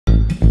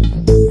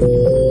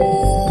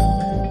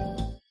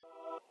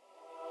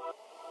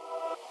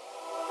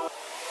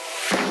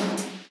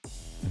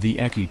The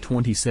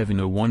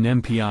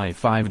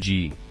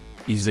EKI-2701MPI-5G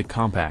is a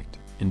compact,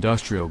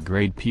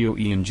 industrial-grade PoE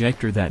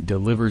injector that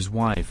delivers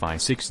Wi-Fi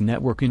 6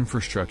 network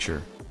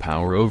infrastructure,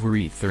 power over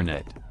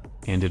Ethernet,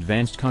 and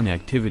advanced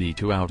connectivity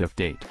to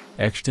out-of-date,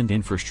 extant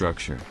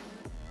infrastructure.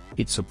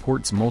 It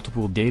supports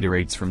multiple data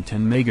rates from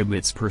 10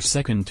 megabits per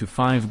second to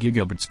 5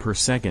 gigabits per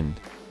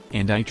second,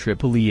 and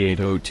IEEE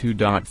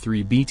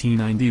 802.3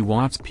 90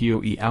 watts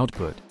PoE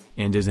output,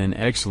 and is an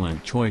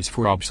excellent choice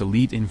for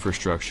obsolete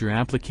infrastructure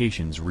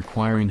applications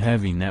requiring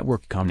heavy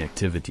network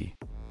connectivity.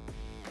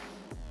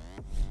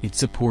 It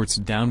supports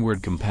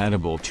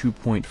downward-compatible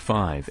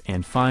 2.5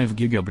 and 5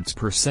 gigabits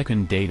per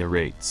second data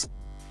rates.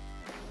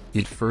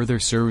 It further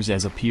serves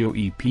as a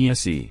PoE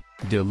PSE,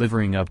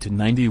 delivering up to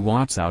 90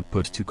 watts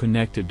output to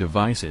connected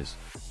devices.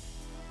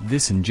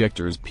 This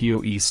injector's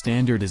PoE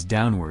standard is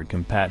downward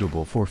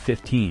compatible for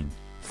 15,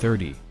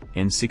 30,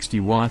 and 60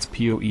 watts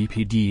PoE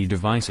PD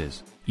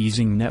devices,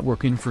 easing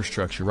network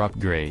infrastructure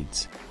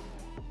upgrades.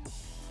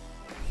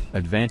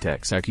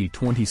 Advantech's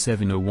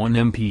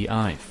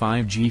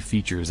EKI-2701MPI-5G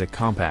features a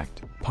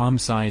compact,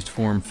 palm-sized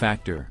form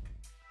factor.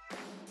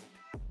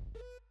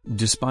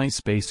 Despite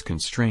space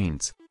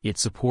constraints, it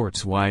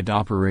supports wide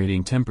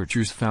operating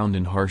temperatures found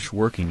in harsh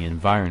working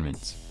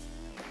environments.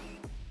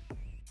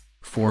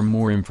 For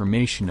more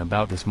information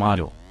about this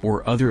model,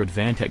 or other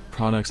Advantech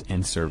products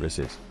and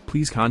services,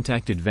 please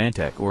contact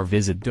Advantech or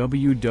visit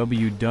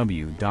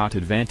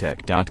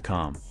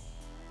www.advantech.com.